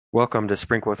Welcome to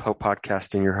Sprinkle with Hope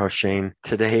podcast and your host Shane.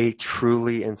 Today,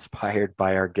 truly inspired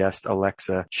by our guest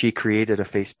Alexa. She created a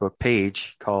Facebook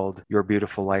page called Your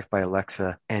Beautiful Life by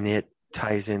Alexa, and it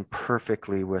ties in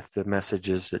perfectly with the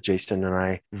messages that Jason and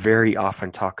I very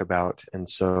often talk about. And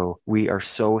so we are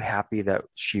so happy that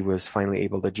she was finally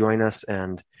able to join us,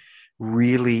 and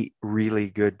really, really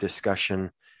good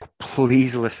discussion.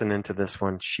 Please listen into this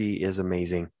one. She is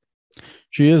amazing.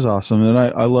 She is awesome. And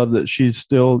I love that she's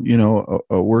still,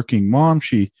 a working mom.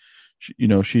 She's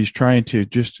trying to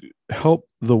just help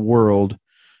the world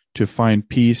to find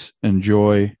peace and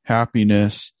joy,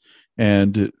 happiness,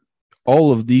 and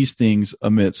all of these things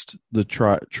amidst the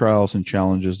trials and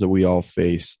challenges that we all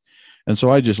face. And so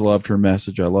I just loved her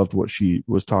message. I loved what she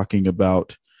was talking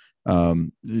about. Her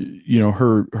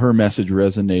message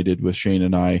resonated with Shane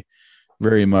and I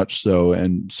very much so.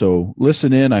 And so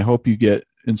listen in. I hope you get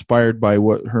inspired by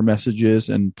what her message is,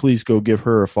 and please go give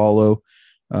her a follow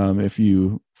if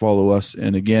you follow us.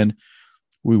 And again,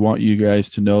 we want you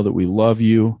guys to know that we love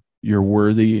you. You're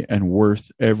worthy and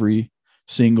worth every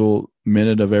single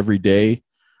minute of every day.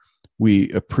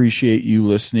 We appreciate you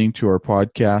listening to our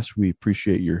podcast. We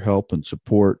appreciate your help and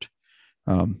support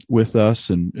with us.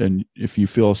 And if you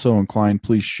feel so inclined,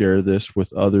 please share this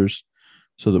with others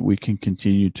so that we can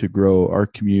continue to grow our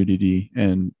community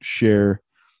and share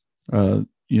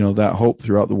that hope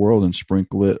throughout the world and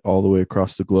sprinkle it all the way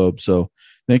across the globe. So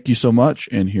thank you so much.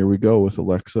 And here we go with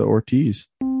Alexa Ortiz.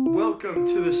 Welcome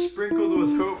to the Sprinkled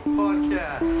with Hope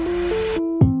podcast.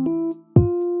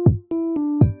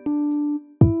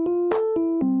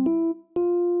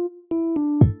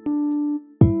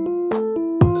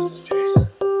 This is Jason.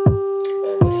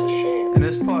 And this is Shane. And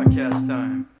it's podcast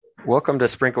time. Welcome to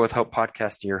Sprinkle with Hope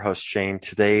podcast and your host Shane.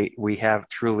 Today we have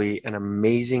truly an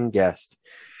amazing guest.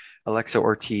 Alexa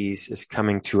Ortiz is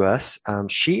coming to us.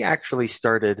 She actually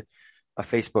started a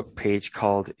Facebook page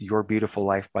called Your Beautiful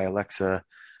Life by Alexa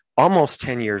almost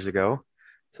 10 years ago.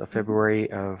 So February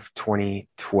of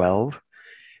 2012.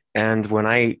 And when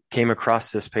I came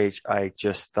across this page, I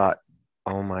just thought,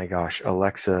 oh my gosh,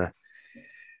 Alexa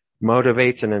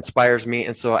motivates and inspires me.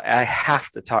 And so I have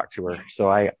to talk to her. So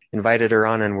I invited her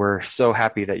on, and we're so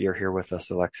happy that you're here with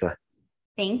us, Alexa.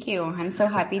 Thank you. I'm so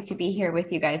happy to be here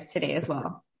with you guys today as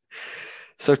well.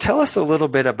 So tell us a little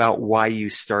bit about why you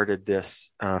started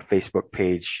this Facebook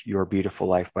page, Your Beautiful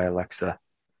Life by Alexa.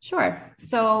 Sure.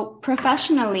 So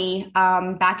professionally,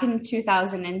 back in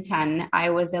 2010, I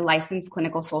was a licensed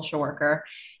clinical social worker,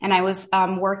 and I was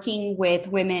working with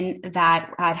women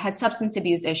that had substance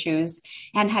abuse issues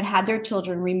and had their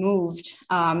children removed,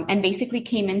 and basically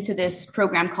came into this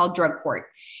program called Drug Court.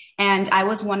 And I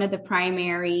was one of the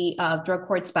primary drug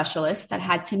court specialists that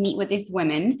had to meet with these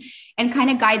women and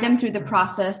kind of guide them through the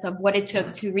process of what it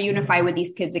took to reunify with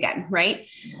these kids again, right?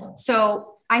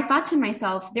 So I thought to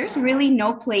myself, there's really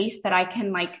no place that I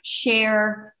can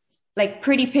share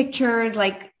pretty pictures,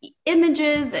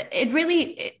 images.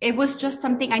 It was just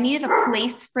something I needed a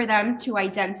place for them to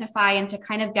identify and to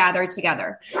kind of gather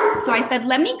together. So I said,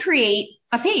 let me create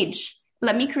a page.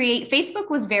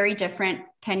 Facebook was very different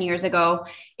 10 years ago.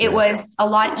 It was a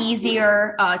lot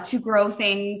easier to grow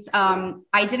things.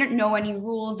 I didn't know any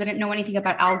rules, didn't know anything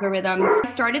about algorithms. I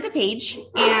started the page,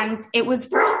 and it was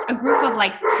first a group of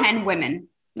 10 women.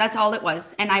 That's all it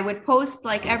was. And I would post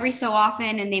every so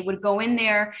often, and they would go in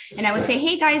there, and I would say,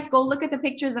 hey guys, go look at the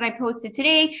pictures that I posted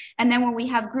today. And then when we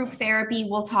have group therapy,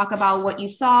 we'll talk about what you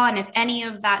saw. And if any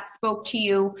of that spoke to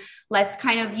you, let's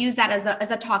kind of use that as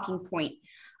a talking point.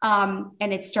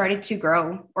 And it started to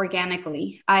grow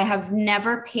organically. I have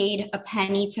never paid a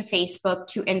penny to Facebook,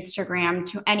 to Instagram,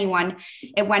 to anyone.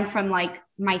 It went from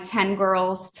my 10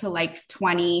 girls to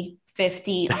 20,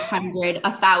 50, 100,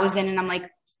 1,000. And I'm like,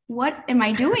 what am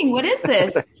I doing? What is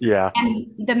this? Yeah. And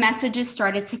the messages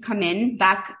started to come in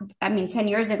 10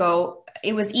 years ago,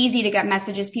 it was easy to get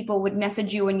messages. People would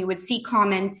message you and you would see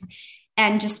comments,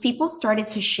 and just people started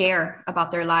to share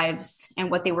about their lives and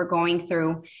what they were going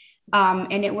through.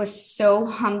 And it was so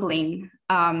humbling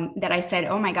that I said,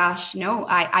 oh my gosh, no,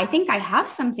 I think I have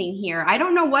something here. I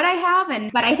don't know what I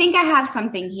have, but I think I have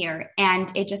something here. And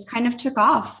it just kind of took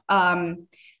off.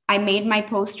 I made my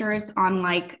posters on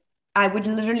I would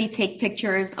literally take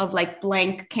pictures of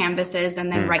blank canvases and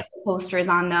then write posters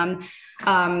on them.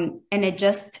 And it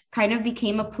just kind of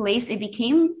became a place. It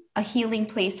became a healing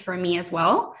place for me as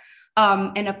well.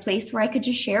 And a place where I could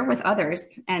just share with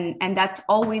others. And that's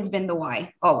always been the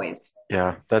why, always.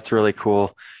 Yeah, that's really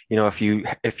cool. If you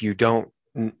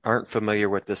aren't familiar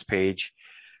with this page,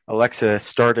 Alexa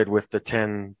started with the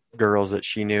 10 girls that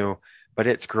she knew, but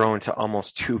it's grown to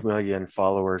almost 2 million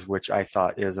followers, which I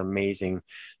thought is amazing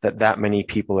that many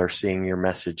people are seeing your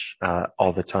message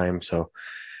all the time. So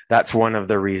that's one of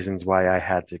the reasons why I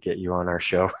had to get you on our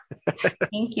show.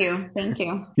 Thank you. Thank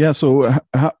you. Yeah. So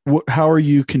how are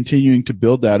you continuing to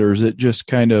build that, or is it just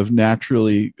kind of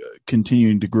naturally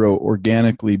continuing to grow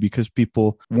organically because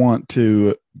people want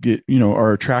to get,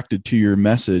 are attracted to your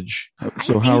message?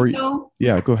 So how are you? So.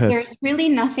 Yeah, go ahead. There's really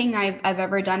nothing I've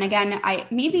ever done. Again,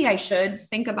 maybe I should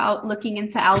think about looking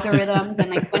into algorithms and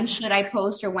like when should I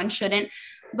post or when shouldn't.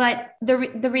 But the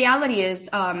reality is,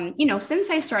 since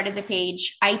I started the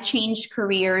page, I changed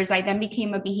careers. I then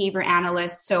became a behavior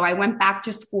analyst. So I went back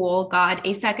to school, got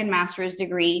a second master's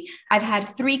degree. I've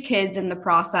had 3 kids in the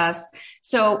process.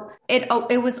 So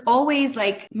it was always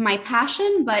like my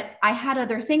passion, but I had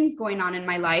other things going on in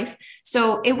my life.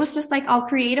 So it was just like, I'll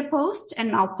create a post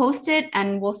and I'll post it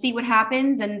and we'll see what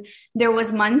happens. And there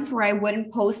was months where I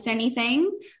wouldn't post anything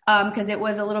because it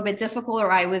was a little bit difficult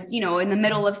or I was, in the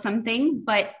middle of something,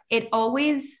 but it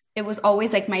was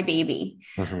always like my baby.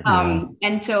 Mm-hmm.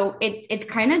 And so it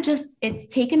kind of just, it's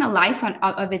taken a life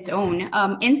of its own.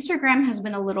 Instagram has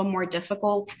been a little more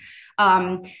difficult.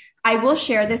 I will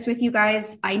share this with you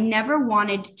guys. I never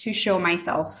wanted to show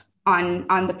myself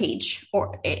on the page,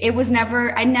 or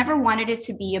I never wanted it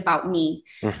to be about me.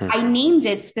 Mm-hmm. I named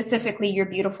it specifically Your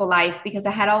Beautiful Life because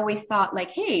I had always thought like,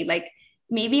 hey, like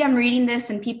maybe I'm reading this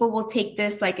and people will take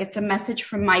this like it's a message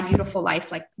from my beautiful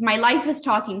life. Like my life is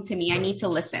talking to me. I need to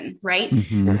listen, right?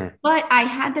 Mm-hmm. But I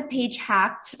had the page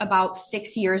hacked about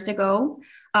 6 years ago.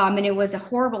 And it was a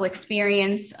horrible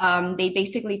experience. They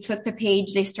basically took the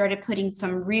page. They started putting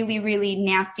some really, really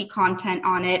nasty content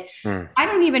on it. I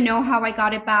don't even know how I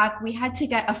got it back. We had to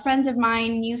get a friend of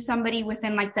mine knew somebody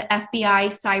within like the FBI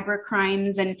cyber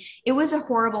crimes. And it was a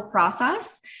horrible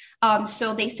process.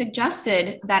 So they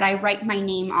suggested that I write my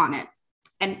name on it.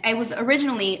 And I was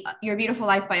originally Your Beautiful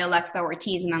Life by Alexa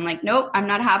Ortiz. And I'm like, nope, I'm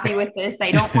not happy with this.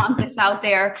 I don't want this out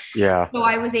there. Yeah. So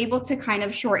I was able to kind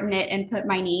of shorten it and put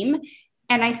my name.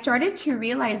 And I started to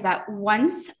realize that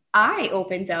once I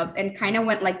opened up and kind of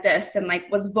went like this and like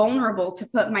was vulnerable to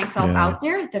put myself out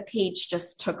there, the page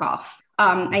just took off.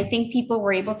 I think people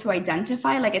were able to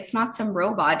identify, like, it's not some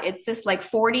robot. It's this like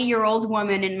 40-year-old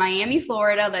woman in Miami,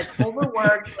 Florida, that's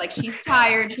overworked, like she's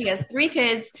tired. She has 3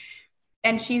 kids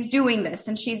and she's doing this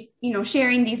and she's,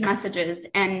 sharing these messages.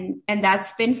 And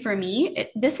that's been for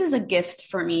me, this is a gift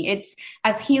for me. It's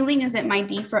as healing as it might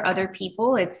be for other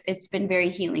people. It's been very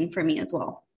healing for me as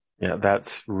well. Yeah,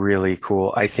 that's really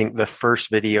cool. I think the first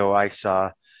video I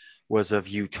saw was of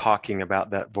you talking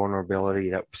about that vulnerability,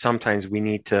 that sometimes we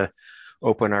need to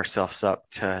open ourselves up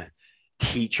to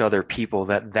teach other people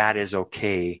that is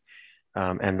okay.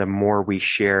 And the more we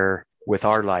share with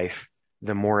our life,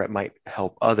 the more it might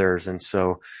help others. And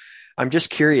so I'm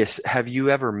just curious, have you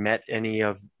ever met any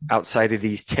of outside of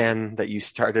these 10 that you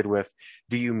started with?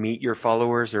 Do you meet your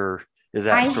followers, or is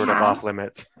that sort of off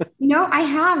limits? No, I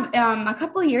have. A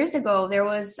couple of years ago, there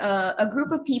was a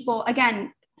group of people,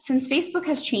 again, since Facebook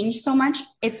has changed so much,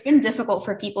 it's been difficult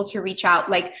for people to reach out.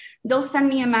 Like they'll send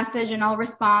me a message and I'll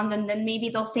respond. And then maybe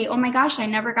they'll say, oh my gosh, I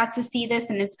never got to see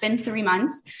this. And it's been 3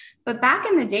 months. But back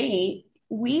in the day,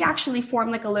 we actually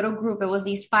formed like a little group. It was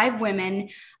these 5 women.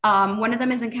 One of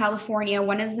them is in California.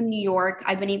 One is in New York.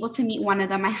 I've been able to meet one of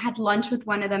them. I had lunch with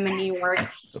one of them in New York.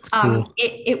 That's cool.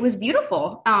 It was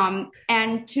beautiful.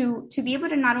 And to be able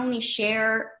to not only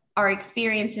share our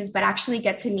experiences, but actually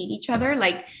get to meet each other,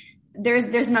 like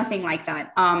there's nothing like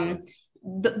that.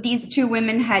 These 2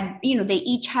 women had, they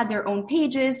each had their own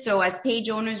pages. So as page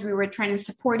owners, we were trying to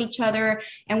support each other,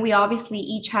 and we obviously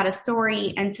each had a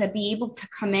story. And to be able to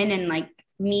come in and like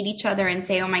meet each other and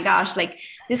say, oh my gosh, like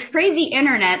this crazy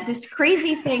internet, this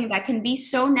crazy thing that can be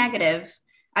so negative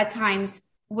at times,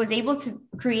 was able to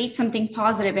create something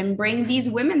positive and bring these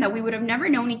women that we would have never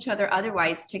known each other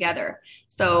otherwise together.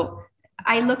 So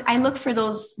I look for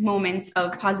those moments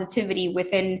of positivity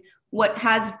within what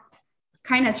has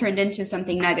kind of turned into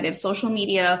something negative. Social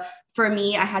media, for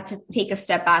me, I had to take a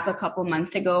step back a couple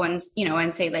months ago and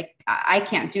say like, I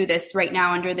can't do this right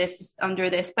now under this.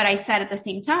 But I said at the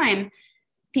same time,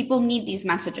 people need these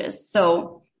messages.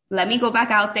 So let me go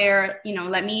back out there,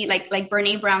 let me, like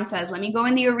Brene Brown says, let me go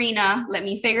in the arena, let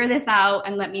me figure this out,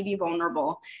 and let me be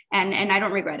vulnerable. And I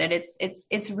don't regret it.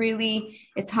 It's really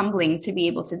humbling to be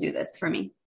able to do this for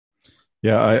me.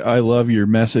 Yeah, I love your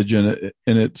message, and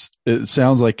it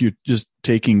sounds like you're just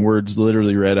taking words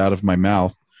literally right out of my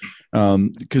mouth,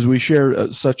 because we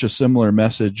share such a similar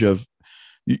message of,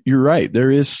 you're right,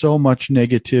 there is so much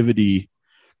negativity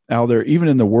out there, even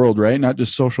in the world, right? Not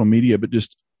just social media, but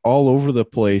just all over the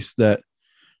place, that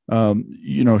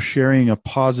sharing a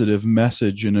positive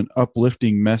message and an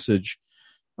uplifting message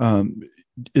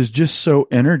is just so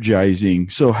energizing.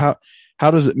 So how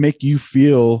does it make you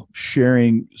feel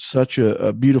sharing such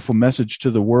a beautiful message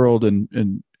to the world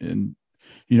and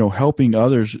helping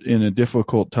others in a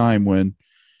difficult time when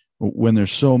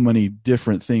there's so many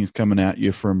different things coming at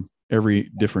you from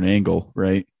every different angle,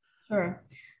 right? Sure.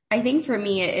 I think for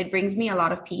me, it brings me a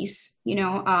lot of peace.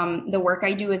 The work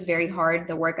I do is very hard.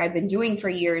 The work I've been doing for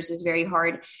years is very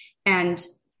hard. And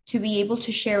to be able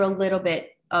to share a little bit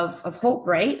of hope,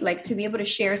 right? Like to be able to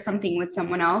share something with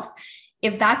someone else.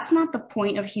 If that's not the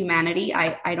point of humanity,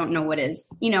 I don't know what is.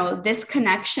 This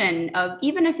connection of,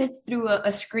 even if it's through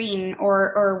a screen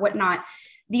or whatnot,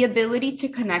 the ability to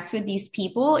connect with these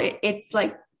people, it's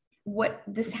like,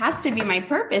 this has to be my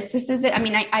purpose. This is it. I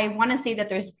mean, I want to say that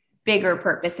there's bigger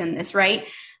purpose in this, right?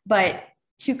 But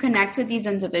to connect with these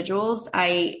individuals,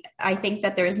 I think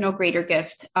that there is no greater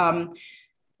gift.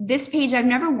 This page, I've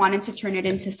never wanted to turn it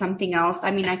into something else.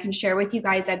 I mean, I can share with you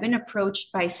guys, I've been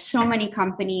approached by so many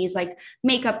companies, like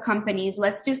makeup companies.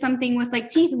 Let's do something with like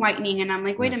teeth whitening. And I'm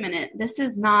like, wait a minute,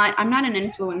 I'm not an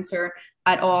influencer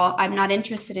at all. I'm not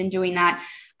interested in doing that.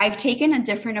 I've taken a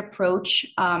different approach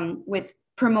with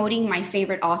promoting my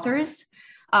favorite authors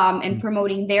and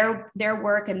promoting their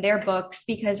work and their books,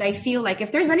 because I feel like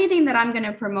if there's anything that I'm going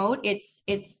to promote, it's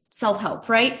self-help,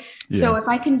 right? Yeah. So if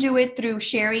I can do it through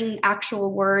sharing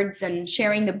actual words and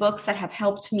sharing the books that have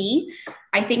helped me,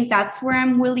 I think that's where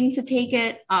I'm willing to take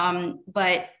it.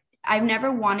 But I've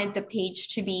never wanted the page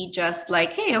to be just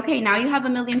like, hey, okay, now you have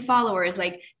 1 million followers,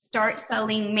 like start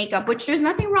selling makeup, which there's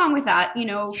nothing wrong with that.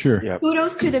 Sure. Yep.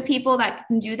 Kudos to the people that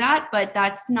can do that, but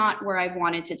that's not where I've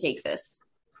wanted to take this.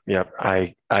 Yep.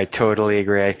 I totally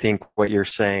agree. I think what you're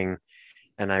saying,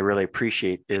 and I really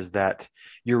appreciate, is that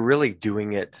you're really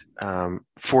doing it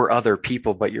for other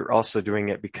people, but you're also doing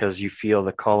it because you feel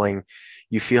the calling.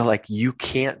 You feel like you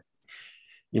can't,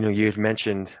 you had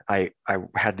mentioned I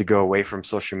had to go away from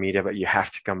social media, but you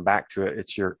have to come back to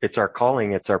it. It's our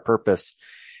calling. It's our purpose.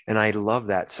 And I love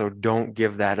that. So don't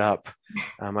give that up.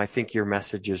 I think your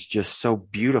message is just so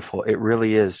beautiful. It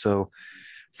really is. So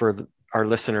for our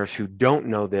listeners who don't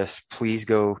know this, please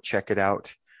go check it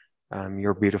out.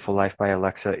 Your Beautiful Life by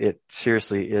Alexa. It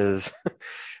seriously is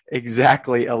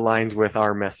exactly aligns with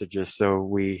our messages. So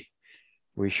we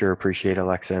sure appreciate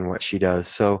Alexa and what she does.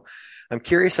 So I'm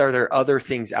curious, are there other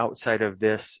things outside of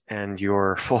this and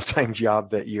your full-time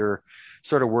job that you're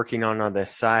sort of working on the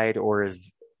side, or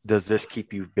does this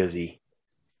keep you busy?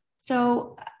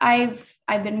 So I've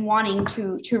been wanting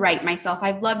to write myself.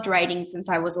 I've loved writing since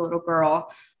I was a little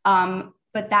girl.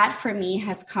 But that for me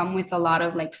has come with a lot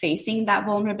of like facing that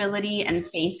vulnerability and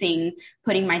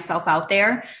putting myself out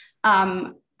there.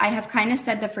 I have kind of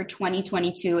said that for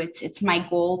 2022, it's my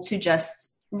goal to just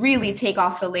really take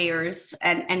off the layers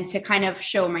and to kind of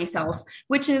show myself,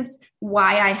 which is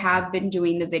why I have been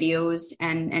doing the videos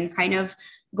and kind of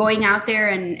going out there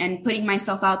and putting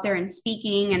myself out there and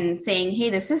speaking and saying, hey,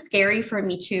 this is scary for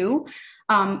me too.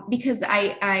 Because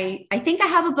I think I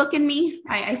have a book in me.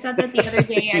 I said that the other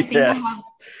day.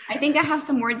 I think I have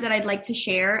some words that I'd like to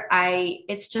share.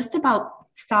 It's just about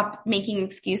stop making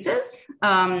excuses.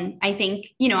 I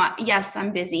think, yes,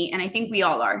 I'm busy, and I think we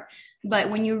all are.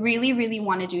 But when you really, really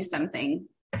want to do something,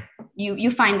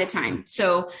 you find the time.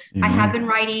 So I have been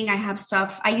writing. I have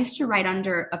stuff. I used to write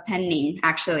under a pen name,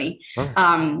 actually.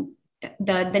 Oh.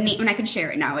 The name, and I can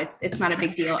share it now. It's not a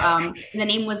big deal. The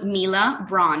name was Mila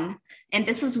Braun. And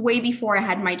this was way before I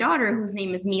had my daughter, whose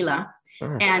name is Mila.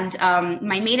 Oh. And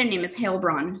my maiden name is Hale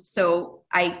Braun. So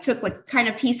I took like kind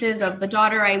of pieces of the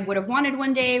daughter I would have wanted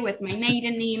one day with my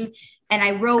maiden name. And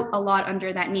I wrote a lot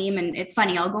under that name. And it's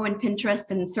funny, I'll go in Pinterest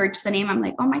and search the name. I'm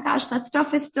like, oh my gosh, that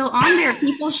stuff is still on there.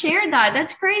 People shared that.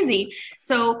 That's crazy.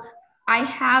 So I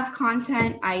have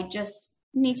content. I just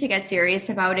need to get serious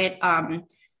about it.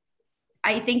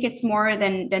 I think it's more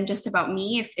than just about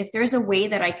me. If there's a way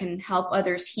that I can help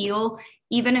others heal,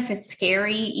 even if it's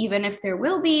scary, even if there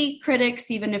will be critics,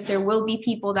 even if there will be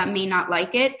people that may not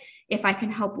like it, if I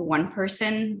can help one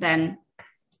person, then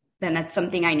that's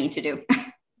something I need to do.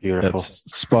 Beautiful. That's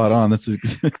spot on.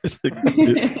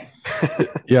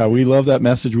 Yeah, we love that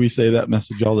message. We say that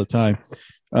message all the time.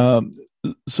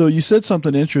 So you said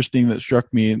something interesting that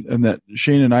struck me, and that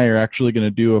Shane and I are actually going to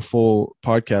do a full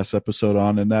podcast episode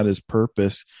on, and that is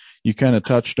purpose. You kind of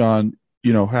touched on,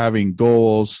 having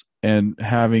goals and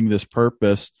having this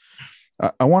purpose.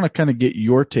 I want to kind of get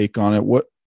your take on it. What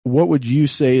would you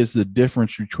say is the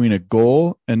difference between a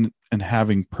goal and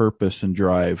having purpose and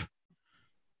drive?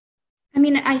 I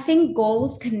mean, I think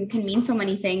goals can mean so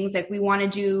many things. Like we want to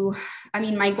do, I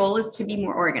mean, my goal is to be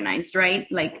more organized, right?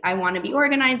 Like I want to be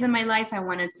organized in my life. I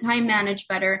want to time manage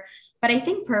better. But I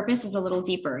think purpose is a little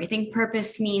deeper. I think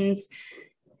purpose means,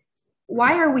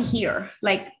 why are we here?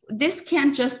 Like this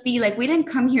can't just be like, we didn't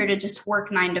come here to just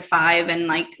work 9 to 5. And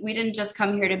like, we didn't just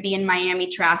come here to be in Miami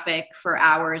traffic for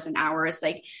hours and hours.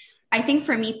 Like, I think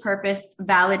for me, purpose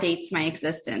validates my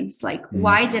existence. Like,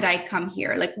 why did I come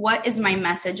here? Like, what is my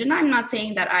message? And I'm not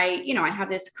saying that I have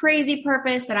this crazy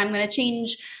purpose that I'm going to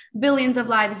change billions of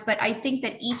lives, but I think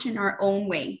that each in our own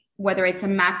way, whether it's a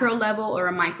macro level or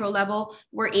a micro level,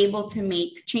 we're able to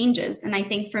make changes. And I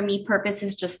think for me, purpose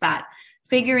is just that,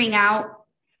 figuring out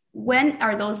when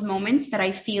are those moments that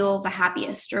I feel the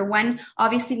happiest, or when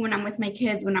I'm with my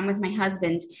kids, when I'm with my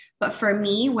husband. But for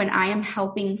me, when I am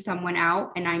helping someone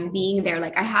out and I'm being there,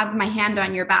 like I have my hand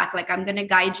on your back, like I'm going to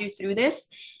guide you through this.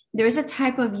 There's a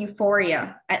type of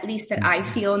euphoria, at least that I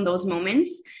feel in those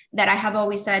moments, that I have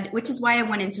always said, which is why I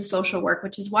went into social work,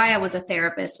 which is why I was a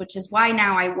therapist, which is why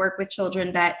now I work with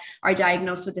children that are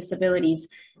diagnosed with disabilities.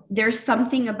 There's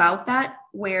something about that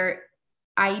where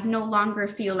I no longer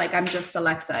feel like I'm just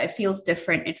Alexa. It feels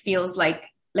different. It feels like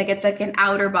it's like an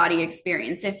outer body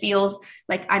experience. It feels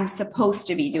like I'm supposed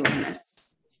to be doing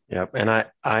this. Yep. And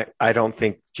I don't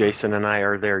think Jason and I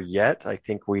are there yet. I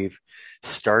think we've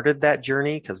started that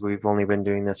journey because we've only been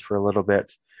doing this for a little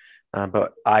bit.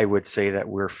 But I would say that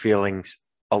we're feeling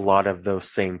a lot of those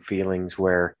same feelings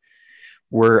where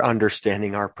we're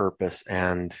understanding our purpose,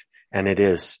 and it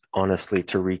is honestly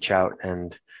to reach out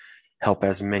and help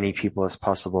as many people as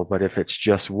possible. But if it's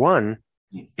just one,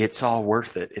 it's all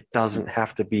worth it. It doesn't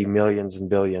have to be millions and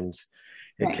billions.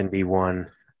 It can be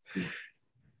one.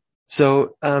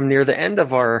 So near the end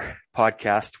of our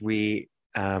podcast, we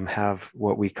have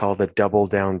what we call the double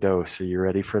down dose. Are you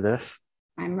ready for this?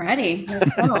 I'm ready.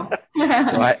 Let's go.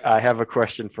 So I have a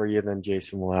question for you, then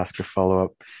Jason will ask a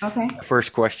follow-up. Okay.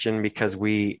 First question, because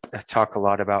we talk a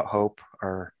lot about hope.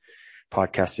 Our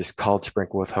podcast is called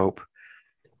Sprinkle with Hope.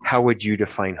 How would you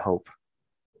define hope?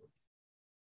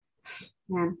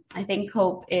 Yeah, I think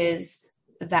hope is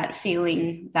that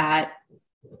feeling that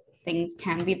things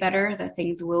can be better, that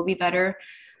things will be better.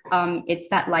 It's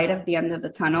that light at the end of the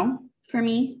tunnel for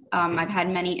me. I've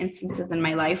had many instances in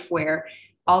my life where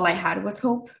all I had was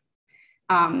hope.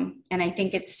 And I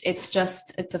think it's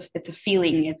a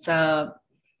feeling. It's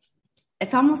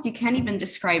almost, you can't even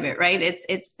describe it, right?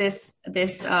 It's this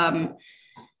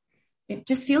it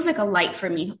just feels like a light for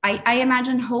me. I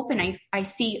imagine hope, and I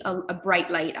see a bright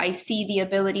light. I see the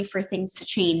ability for things to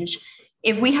change.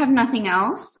 If we have nothing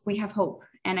else, we have hope.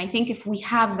 And I think if we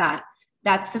have that,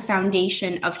 that's the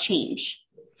foundation of change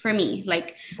for me.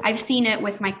 Like I've seen it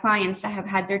with my clients that have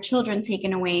had their children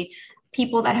taken away,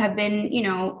 people that have been,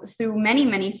 through many,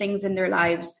 many things in their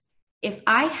lives. If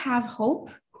I have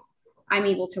hope, I'm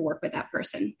able to work with that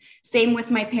person. Same with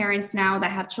my parents now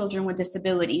that have children with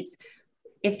disabilities.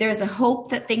 If there's a hope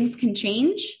that things can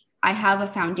change, I have a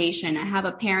foundation. I have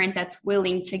a parent that's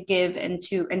willing to give and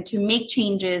to make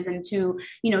changes and to,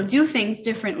 do things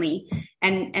differently.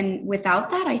 And without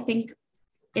that, I think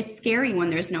it's scary when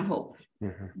there's no hope.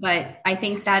 Mm-hmm. But I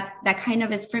think that kind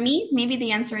of is, for me, maybe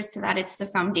the answer is to that. It's the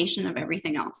foundation of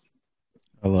everything else.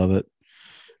 I love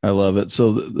it.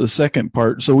 So the second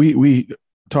part, so we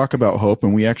talk about hope,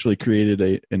 and we actually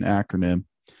created an acronym,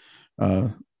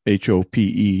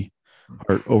 HOPE.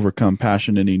 Heart, overcome,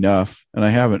 passionate enough. And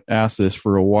I haven't asked this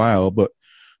for a while, but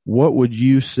what would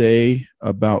you say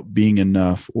about being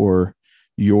enough or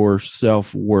your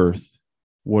self-worth?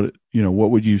 What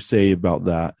would you say about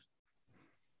that?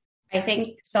 I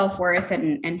think self-worth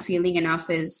and feeling enough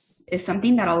is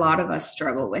something that a lot of us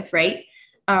struggle with, right?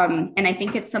 And I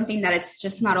think it's something that it's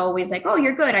just not always like, oh,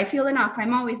 you're good, I feel enough,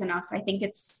 I'm always enough. I think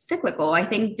it's cyclical. I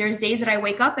think there's days that I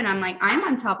wake up and I'm like, I'm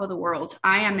on top of the world.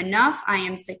 I am enough. I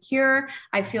am secure.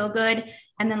 I feel good.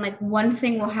 And then like one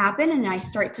thing will happen and I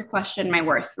start to question my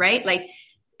worth, right? Like,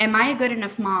 am I a good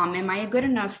enough mom? Am I a good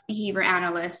enough behavior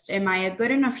analyst? Am I a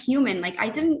good enough human? Like I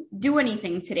didn't do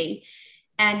anything today.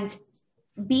 And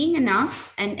being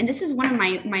enough, and this is one of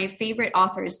my favorite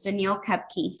authors, Daniel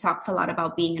Kepke, talks a lot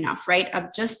about being enough, right?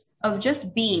 Of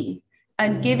just being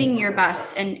and giving your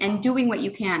best and doing what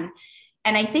you can.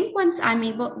 And I think once I'm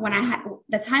able, when I had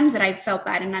the times that I felt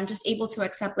that, and I'm just able to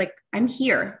accept, like, I'm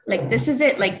here, like, this is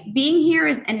it, like being here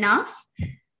is enough.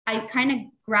 I kind of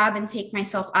grab and take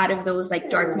myself out of those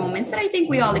like dark moments that I think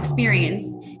we all experience.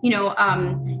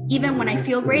 Even when I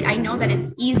feel great, I know that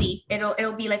it's easy.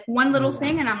 It'll be like one little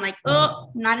thing and I'm like,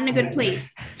 oh, not in a good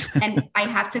place. And I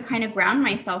have to kind of ground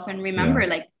myself and remember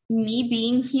like me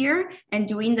being here and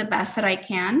doing the best that I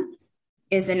can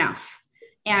is enough.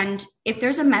 And if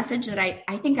there's a message that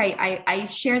I think I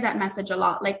share that message a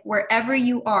lot, like wherever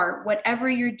you are, whatever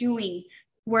you're doing,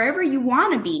 wherever you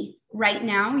want to be right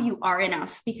now, you are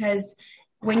enough. Because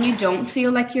when you don't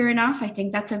feel like you're enough, I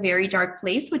think that's a very dark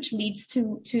place, which leads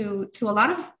to a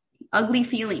lot of ugly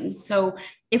feelings. So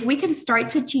if we can start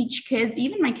to teach kids,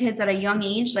 even my kids at a young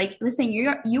age, like, listen,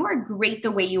 you are great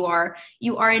the way you are.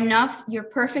 You are enough. You're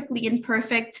perfectly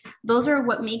imperfect. Those are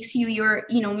what makes you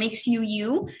makes you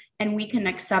you. And we can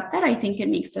accept that. I think it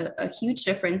makes a huge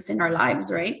difference in our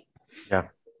lives, right? Yeah,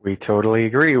 we totally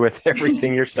agree with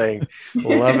everything you're saying.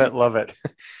 Love it. Love it.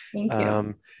 Thank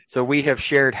you. So we have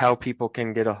shared how people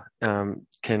can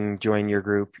can join your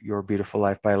group, Your Beautiful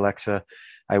Life by Alexa.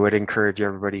 I would encourage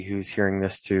everybody who's hearing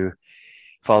this to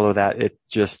follow that. It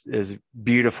just is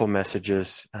beautiful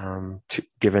messages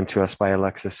given to us by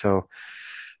Alexa. So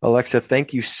Alexa,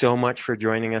 thank you so much for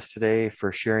joining us today,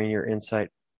 for sharing your insight,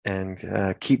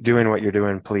 and keep doing what you're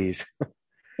doing, please.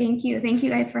 Thank you. Thank you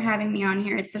guys for having me on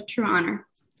here. It's a true honor.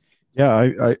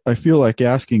 Yeah, I feel like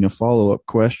asking a follow-up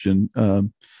question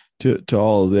to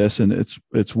all of this, and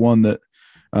it's one that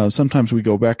sometimes we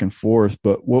go back and forth,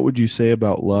 but what would you say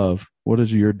about love? What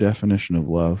is your definition of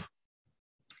love?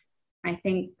 I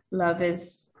think love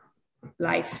is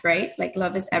life, right? Like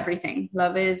love is everything.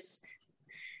 Love is,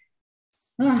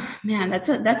 oh man, that's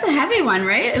a heavy one,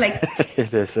 right? Like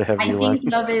It is a heavy one. I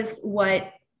think love is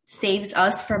what saves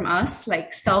us from us.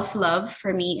 Like self-love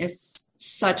for me is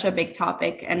such a big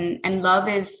topic, and love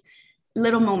is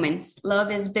little moments.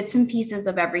 Love is bits and pieces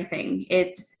of everything.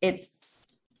 It's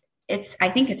I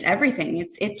think it's everything.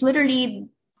 It's literally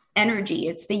energy.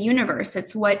 It's the universe.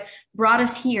 It's what brought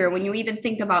us here. When you even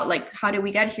think about like, how did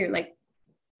we get here? Like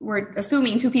we're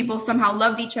assuming two people somehow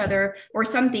loved each other or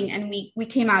something, and we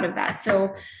came out of that.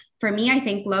 So for me, I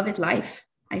think love is life.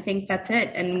 I think that's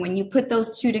it. And when you put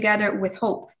those two together with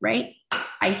hope, right?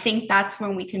 I think that's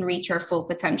when we can reach our full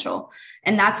potential.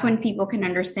 And that's when people can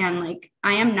understand, like,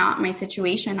 I am not my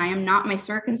situation. I am not my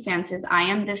circumstances. I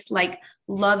am this like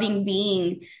loving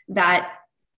being that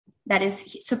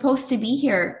is supposed to be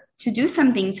here to do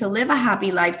something, to live a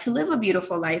happy life, to live a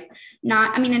beautiful life.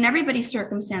 And everybody's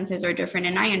circumstances are different.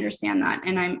 And I understand that.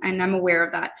 And I'm aware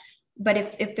of that. But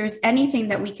if there's anything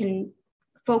that we can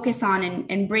focus on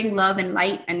and bring love and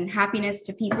light and happiness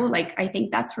to people, like, I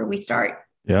think that's where we start.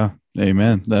 Yeah.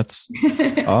 Amen. That's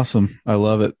awesome. I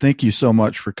love it. Thank you so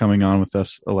much for coming on with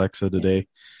us, Alexa, today.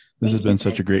 This has been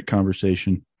such a great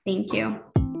conversation. Thank you.